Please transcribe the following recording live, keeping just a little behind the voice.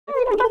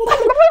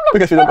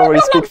Because we don't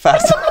already speak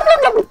fast.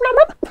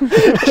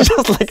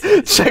 Just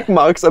like check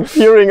marks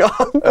appearing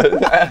on.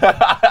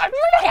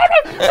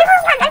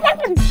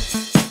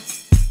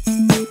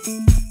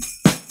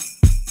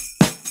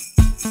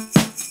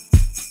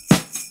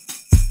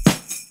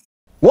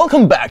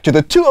 Welcome back to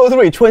the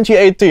 203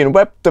 2018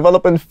 Web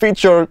Development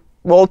Feature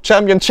World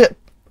Championship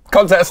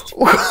Contest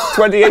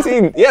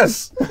 2018.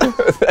 Yes.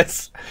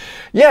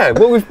 Yeah.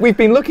 Well, we've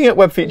been looking at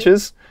web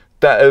features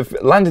that have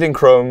landed in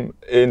Chrome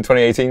in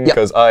 2018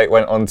 because I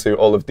went on to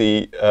all of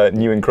the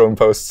new in Chrome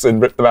posts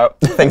and ripped them out.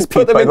 Thanks,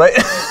 Pete, by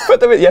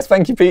the way. Yes,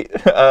 thank you, Pete.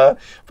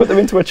 Put them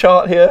into a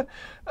chart here,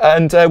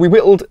 and we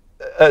whittled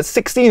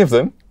 16 of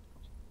them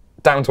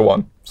down to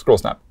one. Scroll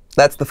snap.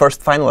 That's the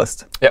first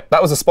finalist. Yep,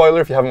 that was a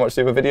spoiler if you haven't watched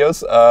the other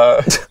videos.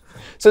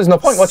 So there's no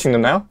point watching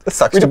them now. It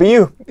sucks to be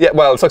you. Yeah,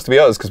 well, it sucks to be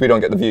us because we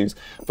don't get the views.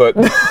 But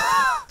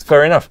it's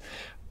fair enough.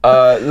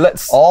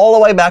 Let's all the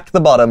way back to the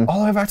bottom. All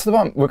the way back to the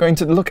bottom. We're going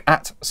to look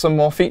at some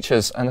more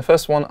features. And the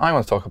first one I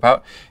want to talk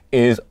about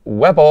is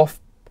WebAuth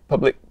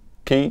public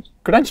key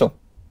credential.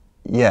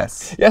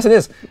 Yes. Yes, it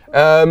is.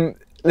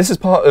 This is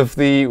part of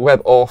the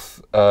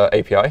WebAuth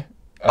API,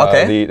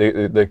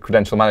 the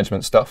credential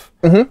management stuff,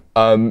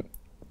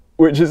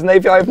 which is an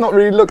API I've not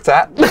really looked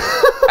at.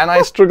 And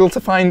I struggle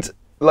to find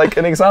like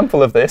an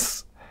example of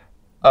this.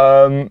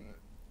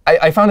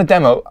 I found a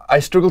demo. I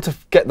struggled to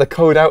get the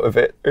code out of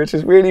it, which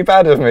is really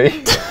bad of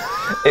me.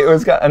 It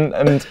was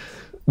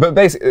but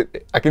basically,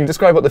 I can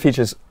describe what the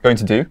feature's going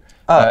to do.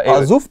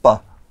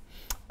 Azufba.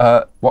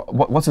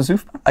 What's a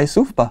Zufba?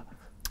 Azufba.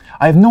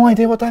 I have no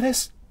idea what that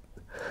is.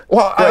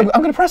 Well, I'm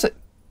going to press it.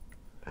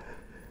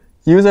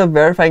 User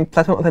verifying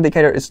platform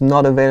authenticator is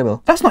not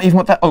available. That's not even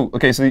what that. Oh,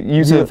 OK. So the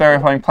user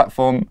verifying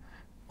platform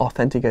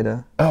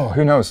authenticator. Oh,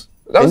 who knows?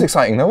 That was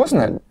exciting, though,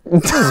 wasn't it?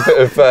 This is a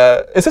bit of.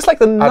 Is this like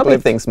the Nubby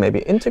things, maybe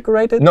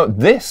integrated? No,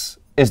 this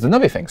is the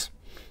Nubby things.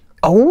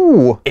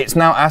 Oh. It's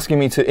now asking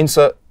me to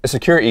insert a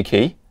security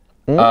key,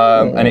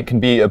 and it can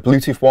be a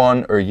Bluetooth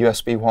one or a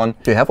USB one.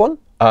 Do you have one?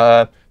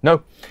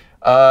 No,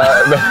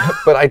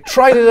 but I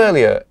tried it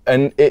earlier,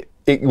 and it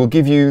will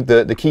give you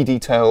the key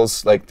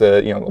details, like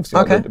obviously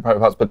not the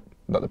private parts, but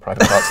not the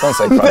private parts. Don't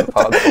say private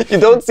parts. You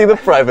don't see the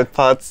private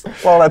parts.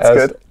 Well, that's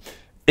good.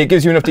 It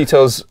gives you enough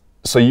details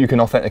so you can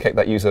authenticate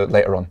that user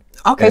later on.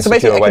 OK, so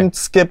basically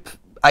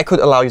I could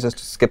allow users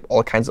to skip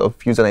all kinds of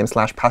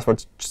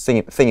username/password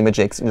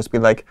thingamajigs and just be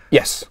like,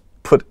 yes,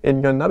 put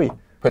in your Nubby.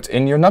 Put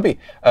in your Nubby.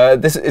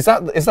 Is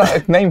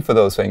that a name for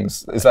those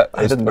things? Is that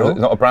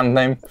not a brand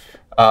name?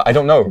 I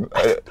don't know.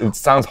 It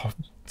sounds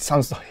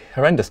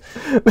horrendous.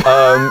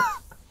 But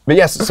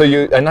yes, so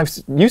and I've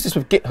used this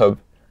with GitHub.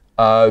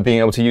 Being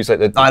able to use like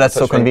the that's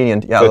so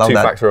convenient. Yeah, I love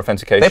that. Two-factor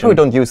authentication. They probably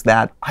don't use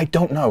that. I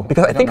don't know.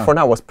 Because I think for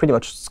now it was pretty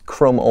much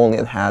Chrome only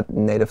and had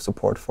native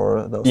support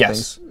for those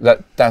things.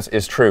 Yes, that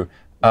is true.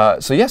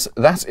 So yes,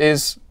 that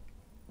is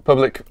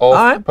public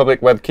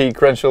web key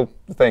credential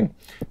thing.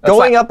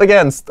 Going up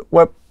against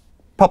web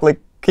public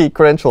key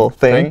credential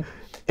thing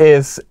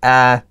is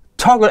a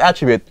toggle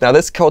attribute. Now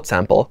this code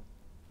sample,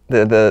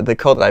 the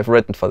code that I've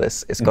written for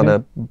this is going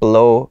to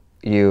blow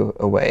you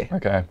away.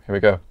 OK, here we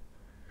go.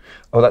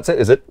 Oh, that's it,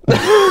 is it?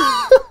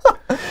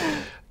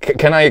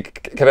 Can I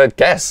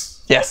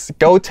guess? Yes,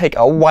 go take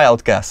a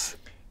wild guess.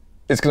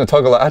 It's going to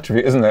toggle that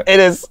attribute, isn't it? It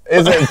is.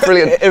 Is it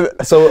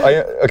brilliant? So,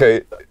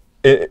 OK.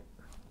 It's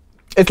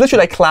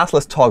literally like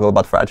classless toggle,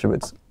 but for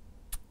attributes.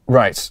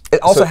 Right.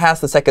 It also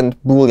has the second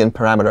Boolean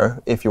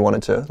parameter if you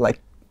wanted to, like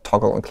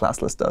toggle on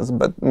classless does.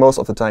 But most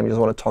of the time, you just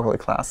want to toggle a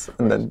class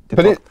and then.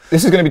 But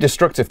this is going to be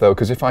destructive, though,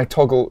 because if I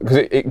toggle, because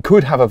it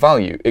could have a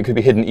value. It could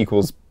be hidden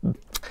equals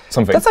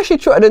something. That's actually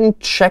true. I didn't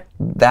check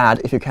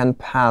that if you can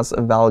pass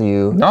a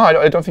value. No,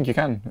 I don't think you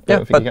can.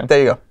 Yeah, but there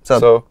you go.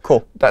 So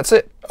cool. That's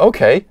it.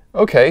 OK.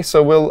 OK.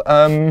 So we'll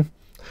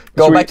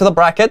go back to the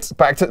brackets.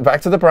 Back to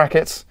the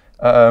brackets.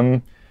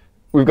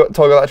 We've got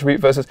toggle attribute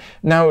versus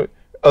now.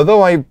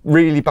 Although I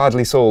really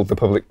badly sold the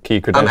public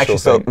key credential, I'm actually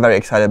still very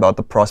excited about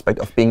the prospect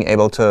of being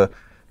able to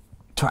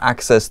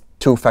access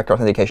two-factor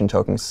authentication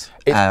tokens.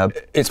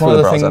 It's one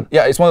of the things.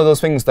 Yeah, it's one of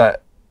those things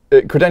that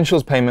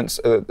credentials payments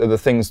are the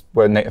things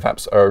where native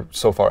apps are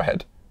so far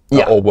ahead,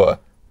 or were,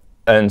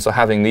 and so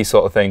having these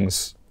sort of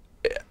things.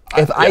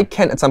 If I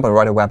can at some point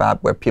write a web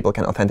app where people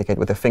can authenticate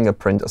with a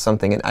fingerprint or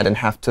something, and I don't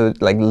have to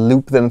like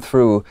loop them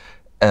through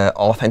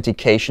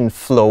authentication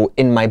flow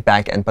in my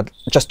backend, but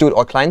just do it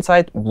all client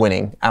side,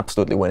 winning,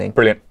 absolutely winning.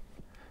 Brilliant.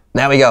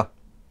 There we go.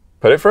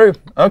 Put it through.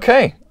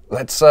 OK,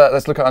 let's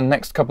look at our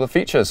next couple of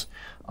features.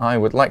 I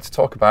would like to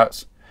talk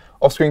about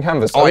off-screen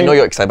canvas. Oh, I know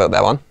you're excited about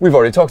that one. We've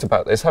already talked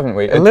about this, haven't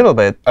we? A little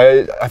bit.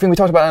 I think we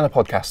talked about it in a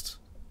podcast,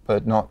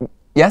 but not.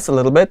 Yes, a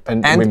little bit.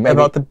 And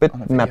about the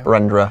bitmap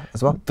renderer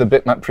as well. The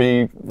bitmap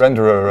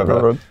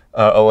pre-renderer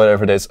or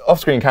whatever it is.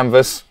 Off-screen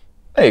canvas.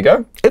 There you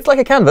go. It's like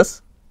a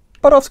canvas,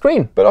 but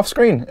off-screen. But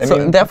off-screen.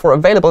 So therefore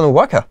available in a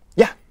worker.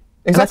 Yeah, exactly.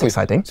 And that's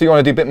exciting. So you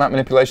want to do bitmap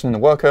manipulation in the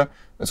worker.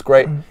 That's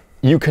great.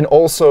 You can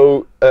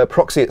also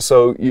proxy it,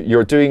 so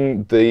you're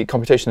doing the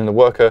computation in the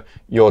worker.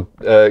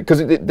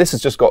 Because this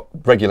has just got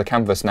regular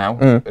canvas now,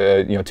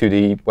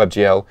 2D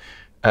WebGL,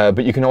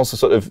 but you can also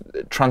sort of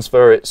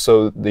transfer it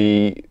so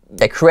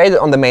create it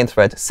on the main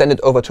thread, send it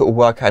over to a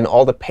worker, and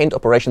all the paint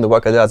operation the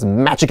worker does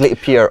magically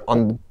appear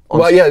on.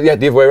 Well, yeah, the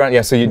other way around.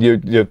 Yeah, so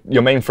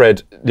your main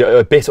thread,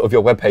 a bit of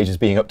your web page is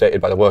being updated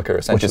by the worker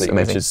essentially,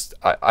 which is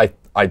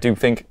I do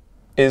think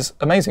is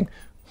amazing.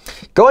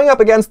 Going up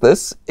against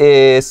this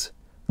is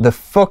the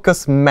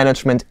Focus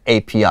Management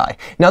API.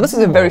 Now, this is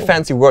a very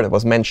fancy word that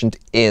was mentioned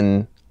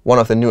in one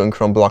of the new in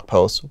Chrome blog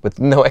posts with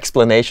no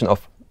explanation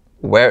of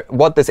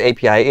what this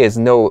API is,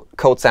 no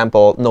code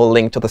sample, no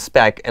link to the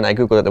spec, and I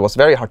Googled it. It was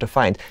very hard to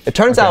find. It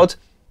turns out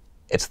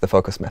it's the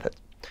focus method.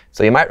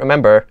 So you might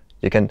remember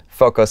you can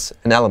focus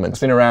an element.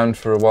 It's been around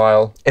for a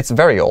while. It's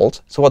very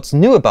old. So what's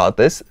new about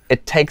this,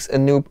 it takes a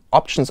new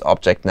options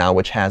object now,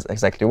 which has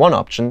exactly one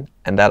option,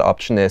 and that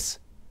option is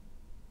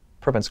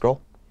prevent scroll.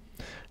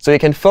 So you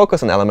can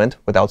focus an element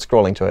without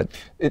scrolling to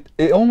it.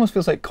 It almost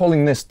feels like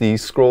calling this the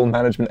Scroll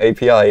Management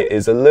API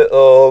is a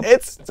little...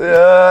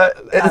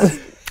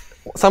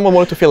 Someone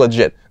wanted to feel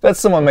legit. That's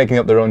someone making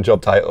up their own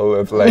job title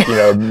of, like,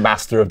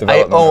 Master of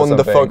Development. I own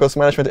the Focus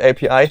Management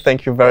API.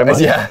 Thank you very much.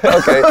 Yeah,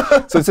 OK.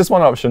 So it's just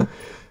one option.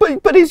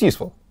 But it's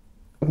useful.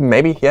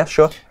 Maybe, yeah,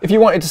 sure. If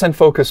you wanted to send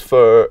focus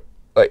for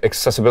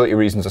accessibility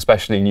reasons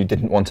especially, and you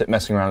didn't want it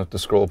messing around with the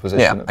scroll position.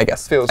 Yeah, I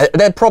guess.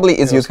 That probably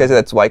is use cases.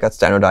 That's why it got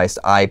standardized.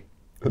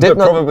 There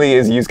probably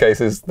is use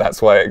cases.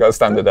 That's why it got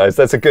standardized.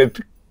 That's a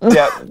good way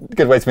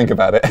to think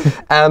about it.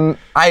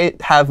 I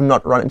have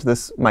not run into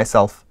this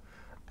myself.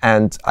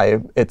 And I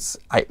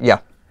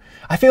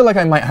feel like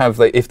I might have,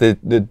 like, if the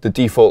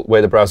default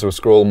way the browser will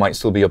scroll might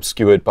still be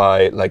obscured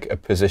by, like, a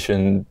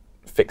position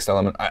fixed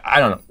element. I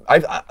don't know.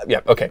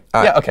 Yeah, OK.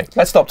 OK.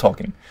 Let's stop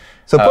talking.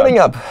 So putting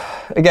up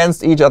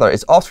against each other,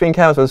 it's off-screen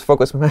canvas versus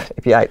Focus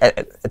API.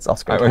 It's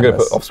off-screen canvas. I'm going to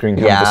put off-screen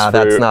canvas Yeah,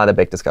 that's not a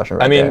big discussion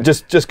right there.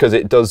 just because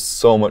it does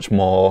so much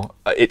more.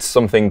 It's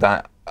something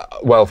that,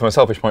 well, from a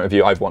selfish point of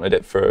view, I've wanted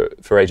it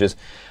for ages.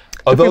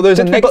 Although there's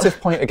a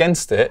negative point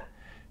against it,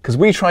 because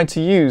we tried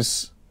to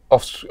use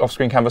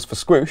off-screen canvas for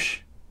Squoosh,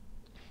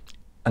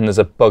 and there's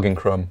a bug in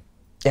Chrome.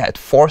 Yeah, it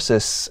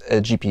forces a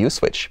GPU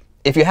switch.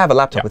 If you have a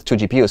laptop with two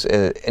GPUs,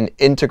 an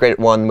integrated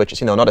one, which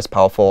is not as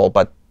powerful,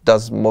 but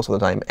does most of the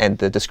time, and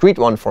the discrete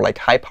one for like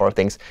high-power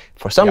things,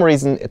 for some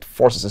reason, it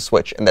forces a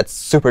switch, and that's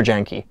super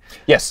janky.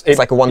 Yes. It's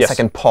like a 1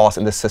 second pause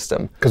in the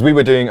system. Because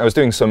I was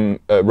doing some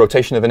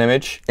rotation of an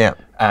image, Yeah.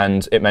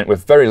 and it meant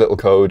with very little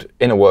code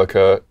in a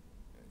worker,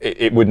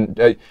 it wouldn't.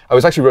 I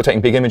was actually rotating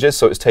big images,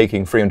 so it was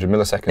taking 300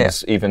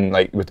 milliseconds, even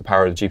like with the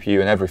power of the GPU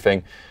and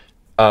everything.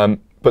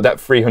 But that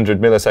 300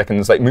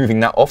 milliseconds, like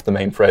moving that off the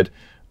main thread,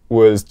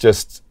 was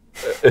just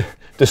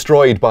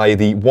destroyed by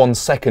the 1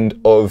 second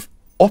of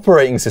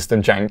operating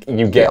system jank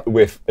you get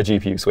with a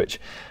GPU switch.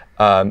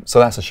 So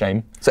that's a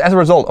shame. So as a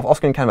result of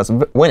off-screen canvas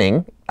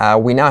winning,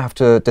 we now have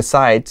to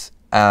decide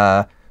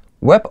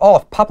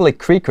WebAuth public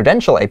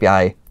credential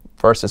API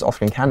versus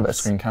off-screen canvas.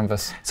 Off-screen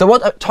canvas. So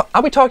what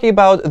are we talking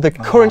about? The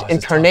current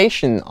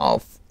incarnation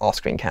of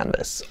off-screen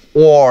canvas,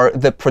 or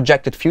the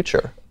projected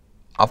future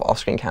of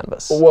off-screen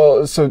canvas?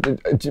 Well, so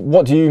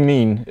what do you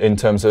mean in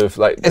terms of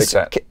like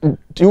that?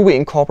 Do we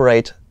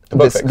incorporate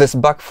this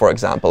bug, for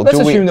example? Let's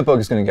assume the bug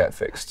is going to get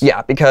fixed.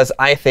 Yeah, because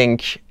I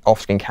think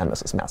off-screen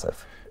canvas is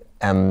massive.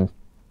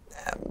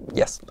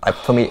 Yes,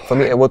 for me,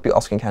 it would be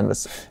off-screen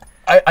canvas.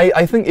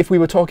 I think if we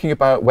were talking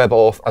about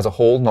WebAuth as a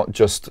whole, not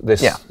just this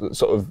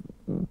sort of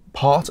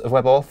part of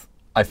WebAuth,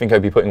 I think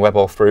I'd be putting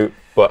WebAuth through.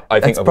 But I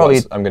think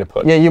otherwise I'm going to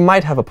put. Yeah, you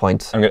might have a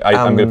point. I'm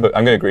going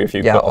to agree with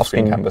you. Yeah, put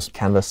off-screen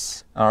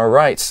canvas. All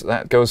right,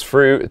 that goes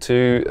through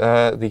to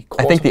the.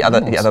 I think the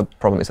other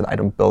problem is that I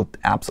don't build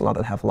apps a lot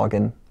that have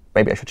login.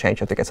 Maybe I should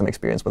change it to get some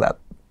experience with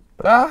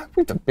that.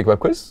 We've done Big Web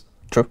Quiz.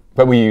 True.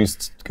 But we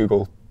used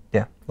Google.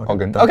 Yeah.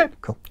 Login. OK,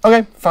 cool.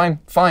 OK,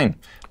 fine.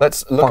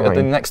 Let's look at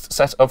the next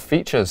set of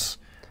features.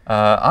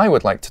 I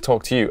would like to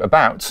talk to you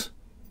about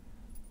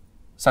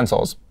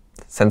sensors.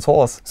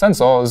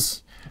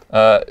 Sensors,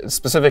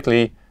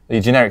 specifically the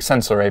generic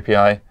sensor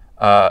API,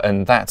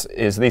 and that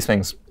is these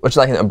things. Which is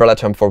like an umbrella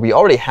term for, we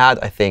already had,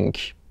 I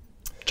think,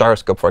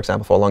 gyroscope, for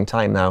example, for a long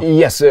time now.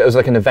 Yes, it was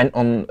like an event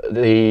on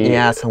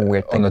the some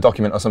weird thing. On the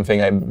document or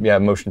something,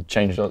 motion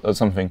change or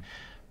something.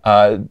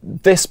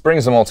 This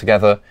brings them all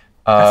together.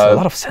 That's a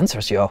lot of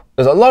sensors, yo.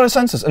 There's a lot of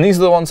sensors, and these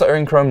are the ones that are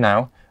in Chrome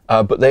now.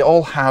 But they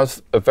all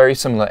have a very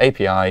similar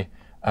API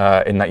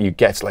in that you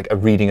get like a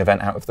reading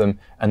event out of them,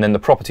 and then the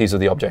properties of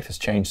the object has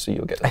changed, so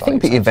you'll get the I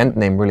think the event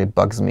name really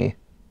bugs me.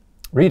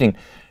 Reading.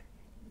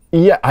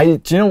 Yeah,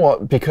 do you know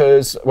what?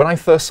 Because when I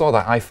first saw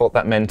that, I thought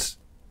that meant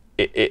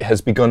it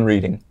has begun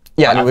reading.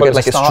 Yeah, and you would get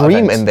like a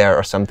stream in there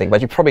or something,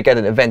 but you probably get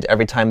an event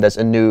every time there's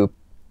a new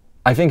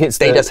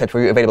data set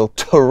for you available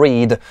to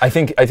read. I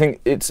think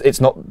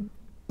it's not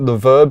the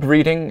verb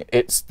reading,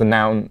 it's the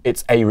noun,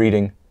 it's a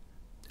reading.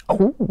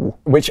 Oh.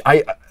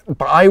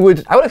 But I would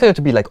expect it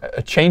to be like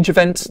a change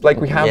event, like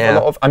we have a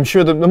lot of. I'm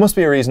sure there must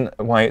be a reason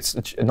why it's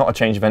not a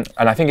change event,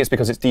 and I think it's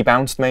because it's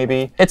debounced.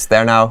 Maybe it's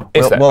there now.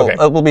 It's there. Okay.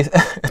 It will be.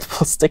 It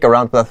will stick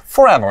around with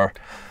forever.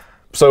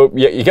 So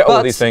yeah, you get all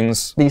of these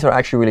things. These are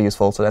actually really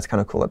useful, so that's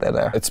kind of cool that they're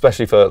there.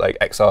 Especially for like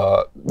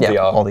XR,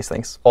 VR, all these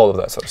things, all of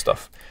that sort of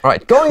stuff. All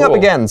right, going up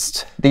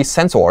against these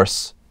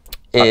sensors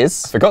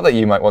is. I forgot that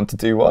you might want to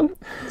do one.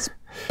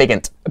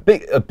 Bigint.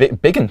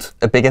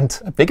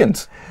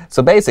 Bigint.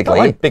 So basically,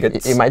 I like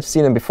bigants. You might have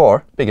seen them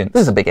before. Bigint.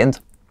 This is a big int.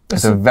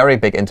 It's a very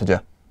big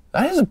integer.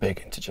 That is a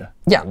big integer.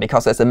 Yeah,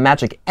 because there's a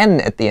magic n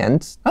at the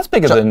end. That's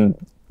bigger than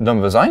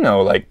numbers I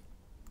know, like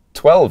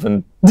 12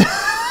 and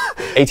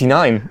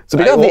 89. So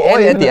because of the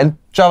n at the end,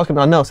 JavaScript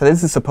now knows that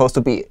this is supposed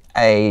to be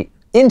an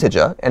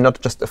integer and not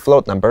just a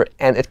float number,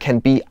 and it can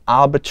be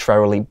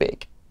arbitrarily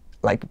big.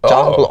 Like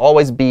JavaScript will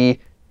always be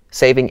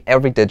saving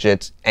every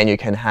digit, and you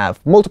can have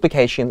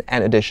multiplication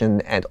and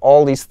addition and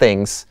all these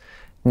things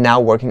now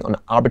working on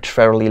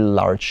arbitrarily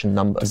large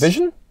numbers.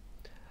 Division?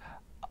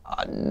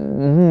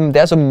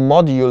 There's a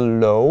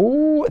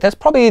modulo. There's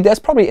probably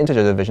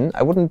integer division.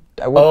 I wouldn't.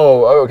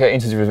 Oh, okay.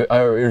 Integer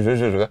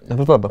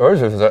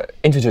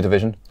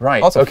division.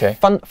 Right. Also, okay.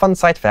 Fun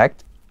side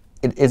fact: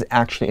 it is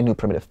actually a new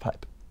primitive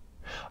type.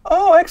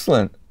 Oh,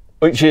 excellent.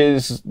 Which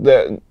is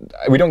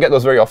we don't get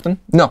those very often.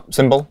 No.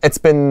 Symbol. It's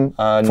been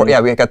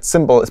we got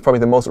symbol. It's probably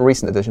the most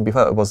recent addition.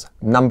 Before it was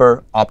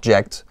number,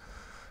 object,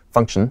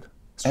 function,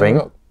 string.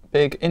 And we got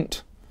big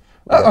int.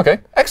 Okay.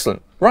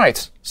 Excellent.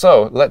 Right.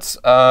 So let's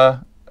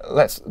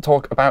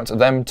talk about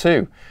them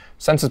too.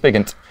 Sensors big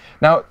int.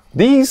 Now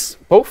these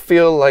both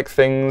feel like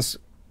things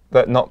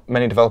that not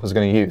many developers are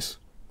going to use.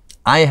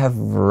 I have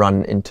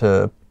run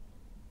into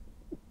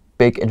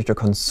big integer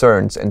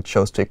concerns and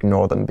chose to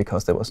ignore them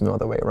because there was no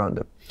other way around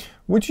it.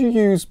 Would you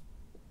use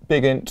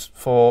big int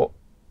for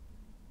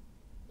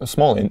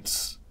small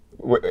ints?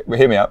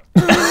 Hear me out.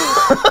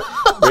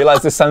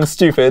 Realize this sounds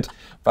stupid,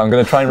 but I'm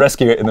going to try and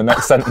rescue it in the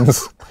next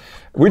sentence.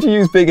 Would you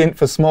use big int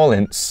for small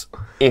ints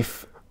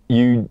if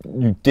you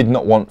did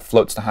not want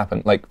floats to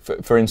happen? Like,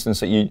 for instance,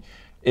 that you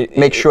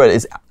make sure it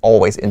is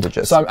always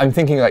integers. So I'm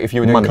thinking like if you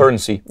were doing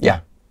currency.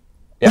 Yeah.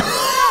 Yeah.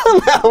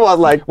 That was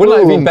like, wouldn't it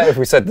have been better if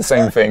we said the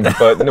same thing?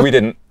 But no, we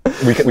didn't.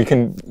 We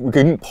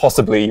couldn't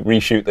possibly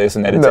reshoot this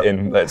and edit it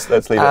in. Let's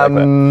leave it like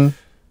that.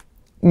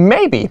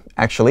 Maybe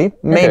actually,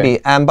 maybe.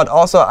 Okay. But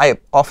also, I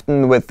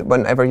often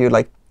whenever you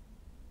like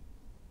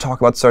talk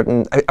about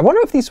certain, I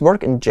wonder if these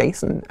work in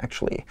JSON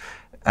actually.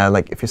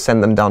 Like if you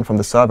send them down from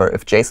the server,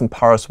 if JSON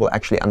parse will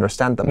actually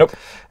understand them. Nope.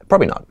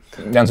 Probably not.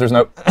 The answer is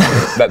no.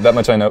 that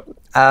much I know.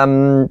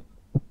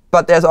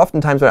 But there's often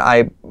times where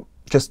I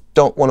just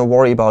don't want to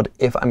worry about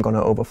if I'm going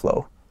to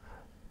overflow.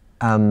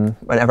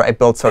 Whenever I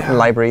build certain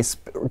libraries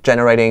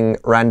generating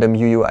random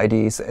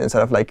UUIDs,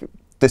 instead of like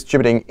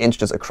distributing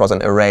integers across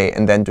an array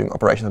and then doing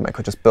operations, I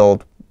could just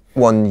build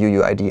one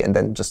UUID and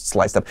then just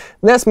slice them.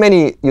 There's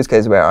many use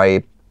cases where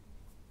I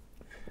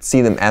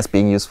see them as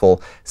being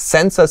useful.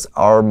 Sensors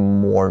are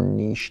more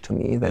niche to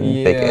me than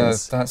big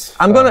ints.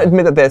 I'm going to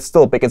admit that there's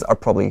still big ints are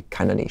probably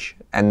kind of niche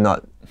and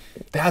not.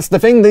 That's the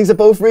thing. These are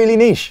both really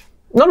niche.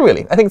 Not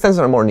really. I think sensors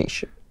are more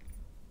niche,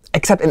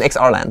 except in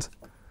XR land.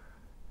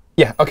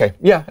 Yeah. Okay.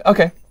 Yeah.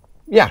 Okay.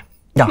 Yeah.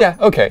 Yeah.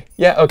 Okay.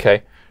 Yeah.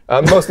 Okay.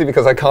 Mostly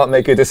because I can't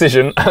make a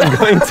decision. I'm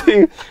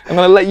going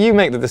to let you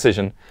make the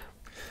decision.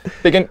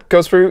 Big int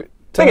goes through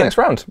to the next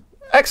round.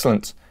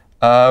 Excellent.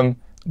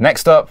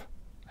 Next up,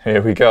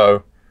 here we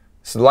go.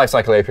 So the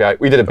lifecycle API.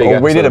 We did a big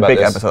episode. We did a big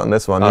episode on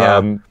this one.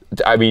 Yeah.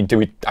 I mean,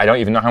 I don't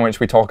even know how much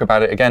we talk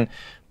about it again.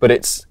 But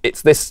it's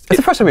this. It's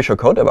the first time we show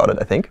code about it,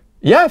 I think.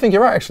 Yeah, I think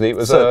you're right. Actually, it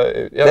was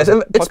a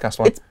podcast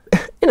one.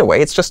 In a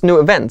way, it's just new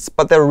events,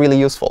 but they're really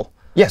useful.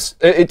 Yes,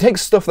 it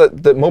takes stuff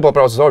that mobile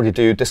browsers already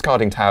do,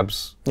 discarding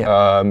tabs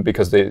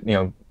because they,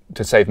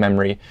 to save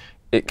memory.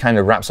 It kind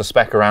of wraps a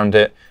spec around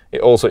it.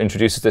 It also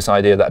introduces this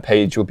idea that a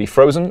page will be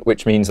frozen,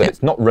 which means that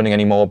it's not running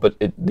anymore, but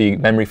the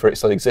memory for it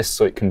still exists,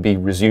 so it can be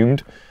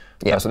resumed.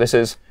 Yeah. So this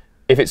is,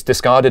 if it's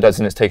discarded, as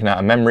in it's taken out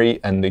of memory,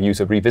 and the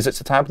user revisits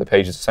a tab, the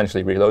page is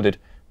essentially reloaded,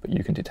 but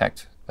you can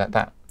detect that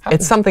happened.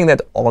 It's something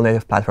that all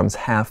native platforms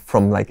have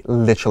from like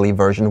literally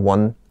version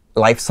 1.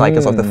 Life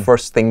cycles of the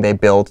first thing they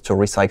build to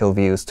recycle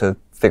views to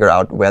figure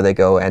out where they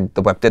go, and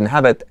the web didn't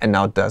have it, and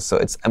now it does. So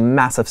it's a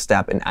massive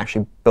step in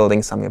actually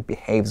building something that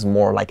behaves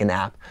more like an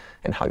app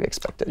and how you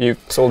expect it. You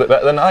sold it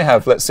better than I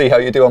have. Let's see how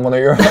you do on one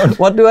of your own.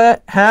 What do I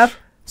have?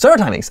 Server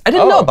timings. I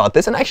didn't know about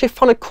this, and I actually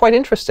found it quite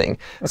interesting.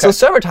 Okay. So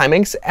server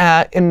timings,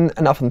 in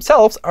and of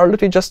themselves, are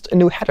literally just a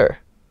new header.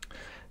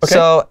 Okay.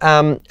 So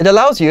it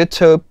allows you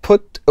to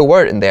put a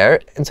word in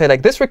there and say,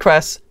 like, this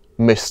request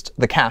missed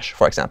the cache,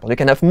 for example. You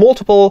can have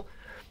multiple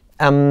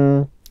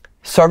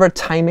server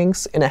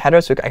timings in a header.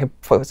 So I could,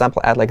 for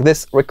example, add, like,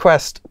 this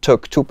request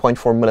took 2.4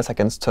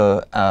 milliseconds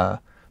to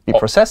be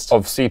processed.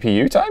 Of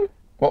CPU time?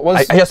 What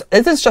was?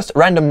 It is just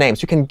random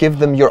names. You can give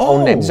them your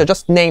own names. These are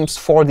just names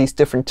for these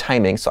different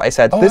timings. So I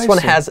said, this one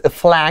has a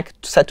flag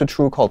set to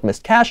true called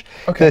missed cache.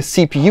 Okay. The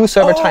CPU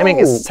server timing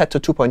is set to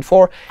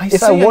 2.4.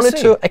 If I wanted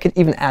to, I could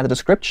even add a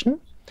description.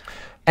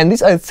 And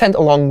these are sent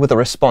along with a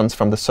response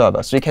from the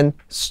server. So you can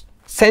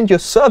send your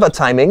server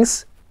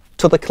timings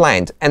to the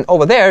client. And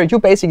over there, you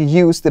basically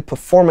use the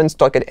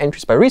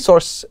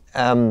performance.getEntriesByResource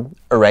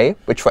array,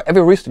 which for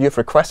every resource you've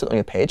requested on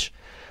your page,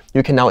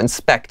 you can now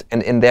inspect.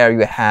 And in there,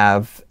 you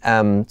have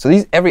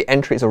every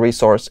entry is a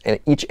resource, and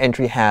each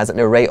entry has an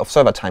array of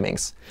server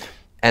timings.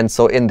 And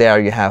so in there,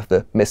 you have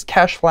the missed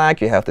cache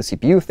flag. You have the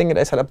CPU thing that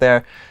I set up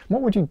there.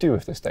 What would you do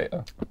with this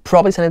data?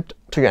 Probably send it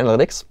to your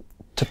analytics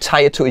to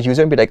tie it to a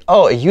user and be like,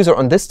 oh, a user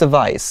on this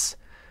device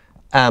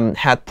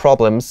had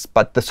problems,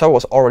 but the server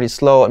was already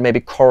slow, and maybe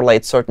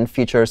correlate certain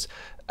features.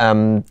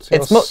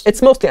 It's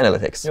mostly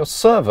analytics. Your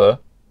server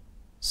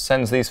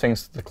sends these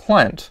things to the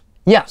client.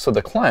 Yeah. So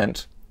the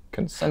client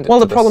can send it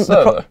to the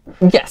server.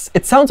 Yes,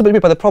 it sounds a bit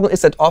weird, but the problem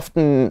is that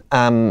often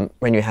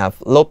when you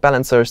have load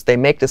balancers, they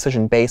make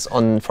decision based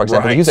on, for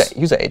example, the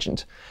user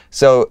agent.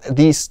 So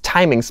these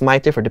timings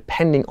might differ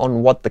depending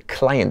on what the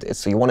client is.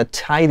 So you want to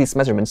tie these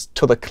measurements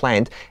to the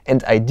client,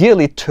 and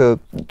ideally to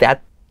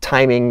that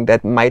timing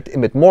that might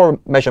emit more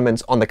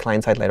measurements on the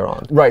client side later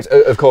on. Right,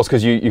 of course,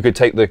 because you could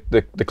take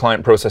the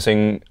client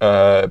processing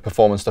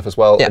performance stuff as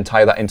well and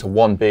tie that into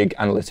one big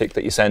analytic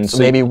that you send. So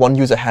maybe one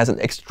user has an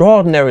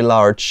extraordinarily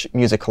large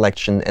music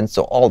collection, and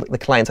so all the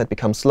client side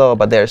becomes slow,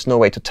 but there's no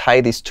way to tie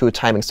these two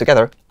timings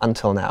together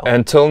until now.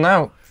 Until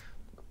now.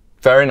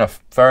 Fair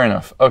enough, fair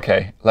enough.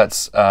 OK,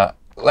 let's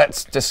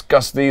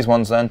discuss these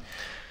ones then.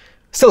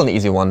 Still an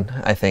easy one,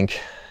 I think.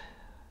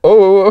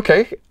 Oh,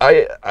 OK.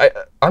 I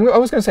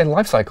was going to say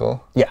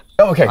lifecycle. Yeah.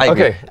 Oh, OK. I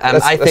agree. OK.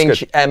 I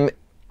think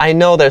I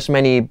know there's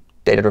many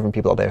data-driven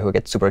people out there who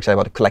get super excited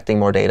about collecting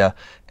more data.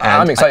 And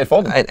I'm excited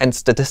for them. And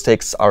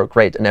statistics are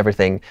great and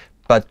everything.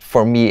 But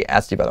for me,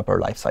 as a developer,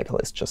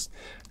 lifecycle is just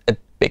a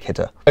big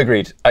hitter.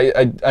 Agreed.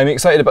 I'm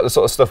excited about the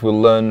sort of stuff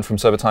we'll learn from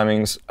server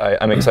timings.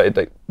 I'm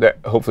excited that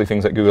hopefully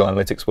things like Google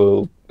Analytics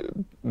will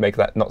make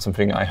that not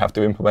something I have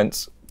to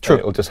implement. True.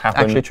 It'll just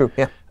happen. Actually true,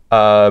 yeah.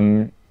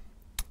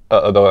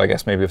 Although I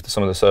guess maybe with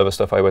some of the server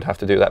stuff, I would have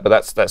to do that. But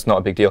that's not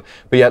a big deal.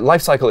 But yeah,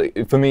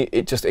 lifecycle, for me,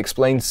 it just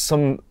explains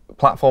some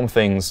platform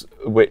things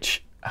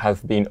which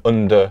have been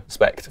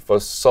under-spec'd for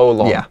so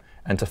long. Yeah.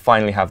 And to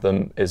finally have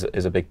them is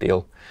a big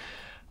deal.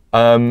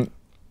 And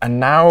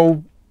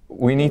now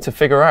we need to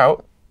figure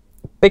out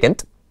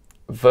BigInt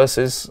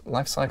versus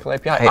lifecycle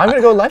API. I'm going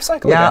to go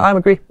lifecycle Yeah, again. I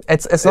agree.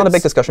 It's not a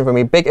big discussion for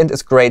me. BigInt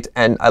is great,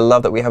 and I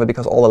love that we have it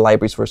because all the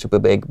libraries were super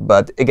big.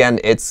 But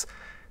again, it's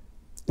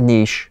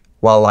niche,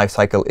 while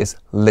lifecycle is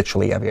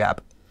literally every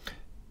app.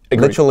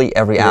 Agreed. Literally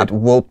every app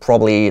will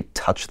probably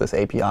touch this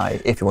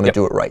API if you want to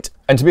do it right.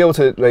 And to be able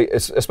to, like,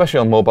 especially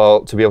on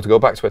mobile, to be able to go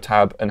back to a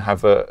tab and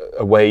have a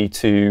way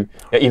to,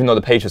 even though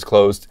the page is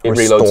closed, it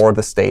reloads. Restore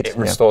the state. It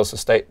restores the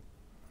state.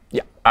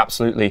 Yeah,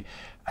 absolutely.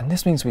 And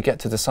this means we get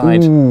to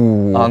decide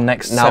our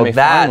next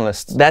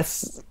semi-finalists.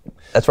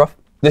 That's rough.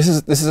 This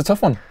is a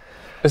tough one.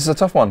 This is a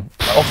tough one.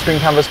 Off-screen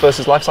canvas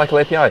versus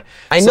lifecycle API.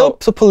 I know,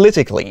 so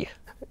politically,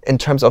 in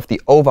terms of the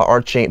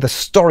overarching, the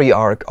story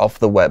arc of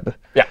the web,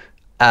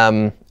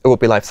 it would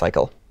be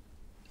lifecycle.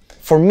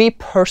 For me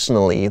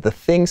personally, the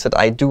things that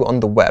I do on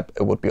the web,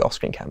 it would be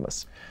off-screen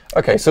canvas.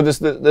 OK, so there's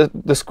the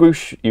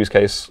Squoosh use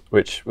case,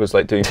 which was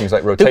like doing things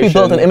like rotation. Did we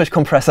build an image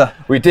compressor?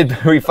 We did.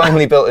 We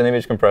finally built an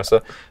image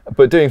compressor,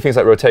 but doing things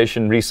like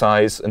rotation,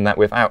 resize, and that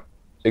without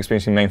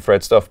experiencing main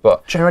thread stuff.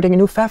 But generating a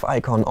new fav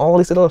icon, all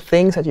these little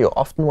things that you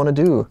often want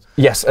to do.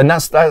 Yes, and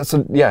that's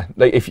yeah.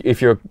 Like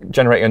if you're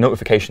generating a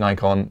notification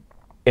icon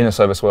in a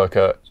service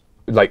worker,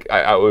 like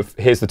out of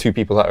here's the two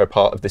people that are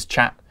part of this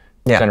chat,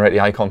 generate the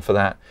icon for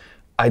that.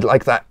 I'd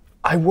like that.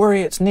 I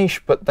worry it's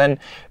niche, but then.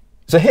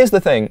 So here's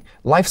the thing.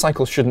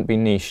 Lifecycle shouldn't be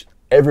niche.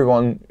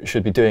 Everyone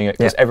should be doing it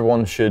because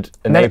everyone should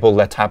enable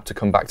their tab to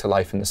come back to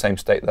life in the same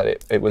state that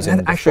it was in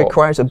before. That actually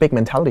requires a big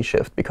mentality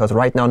shift because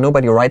right now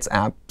nobody writes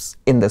apps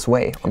in this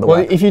way on the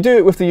web. Well, if you do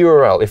it with the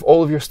URL, if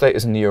all of your state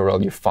is in the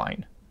URL, you're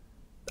fine.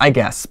 I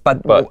guess,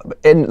 but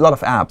in a lot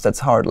of apps, that's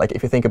hard. Like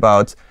if you think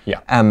about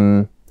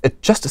it's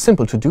just a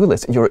simple to-do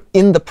list. You're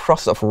in the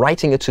process of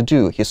writing a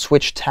to-do. You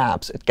switch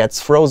tabs. It gets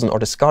frozen or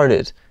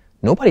discarded.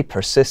 Nobody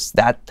persists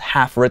that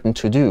half-written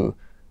to-do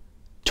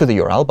to the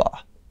URL bar.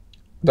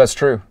 That's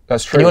true.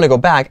 That's true. And you want to go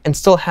back and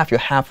still have your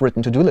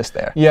half-written to-do list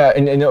there. Yeah,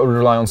 and it would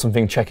rely on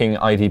something checking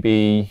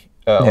IDB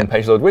on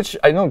page load, which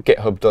I know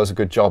GitHub does a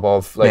good job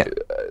of. Like,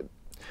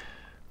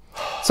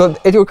 so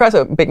it requires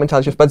a big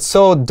mentality shift, but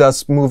so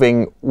does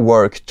moving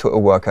work to a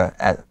worker,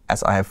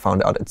 as I have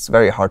found out. It's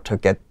very hard to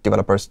get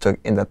developers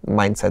in that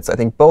mindset. So I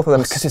think both of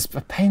them. Because it's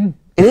a pain.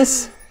 It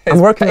is. I'm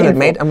working on it,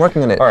 mate. I'm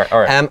working on it. All right, all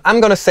right.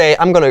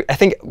 I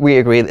think we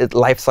agree that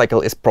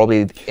lifecycle is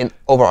probably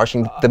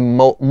overarching the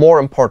more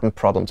important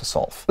problem to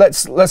solve.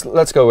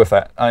 Let's go with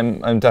that.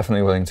 I'm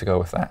definitely willing to go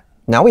with that.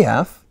 Now we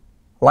have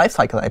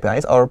lifecycle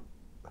APIs, our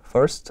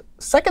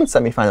second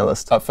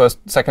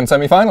semi-finalist. Second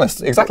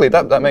semi-finalist. Exactly.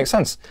 That makes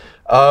sense.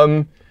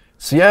 So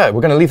yeah,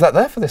 we're going to leave that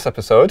there for this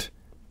episode.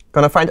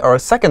 Going to find our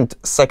second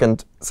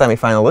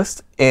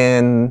semi-finalist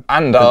and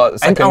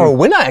our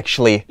winner,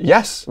 actually.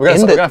 Yes, we're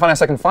going to find our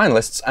second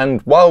finalists.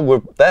 And while we're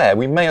there,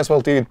 we may as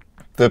well do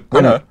the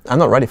winner. I'm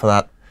not ready for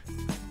that.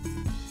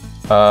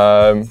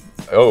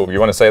 Oh, you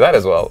want to say that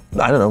as well?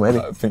 I don't know, maybe.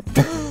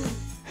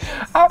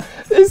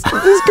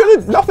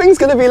 Nothing's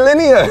going to be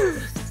linear.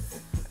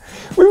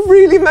 We've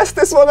really messed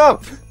this one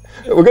up.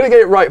 We're going to get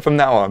it right from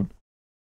now on.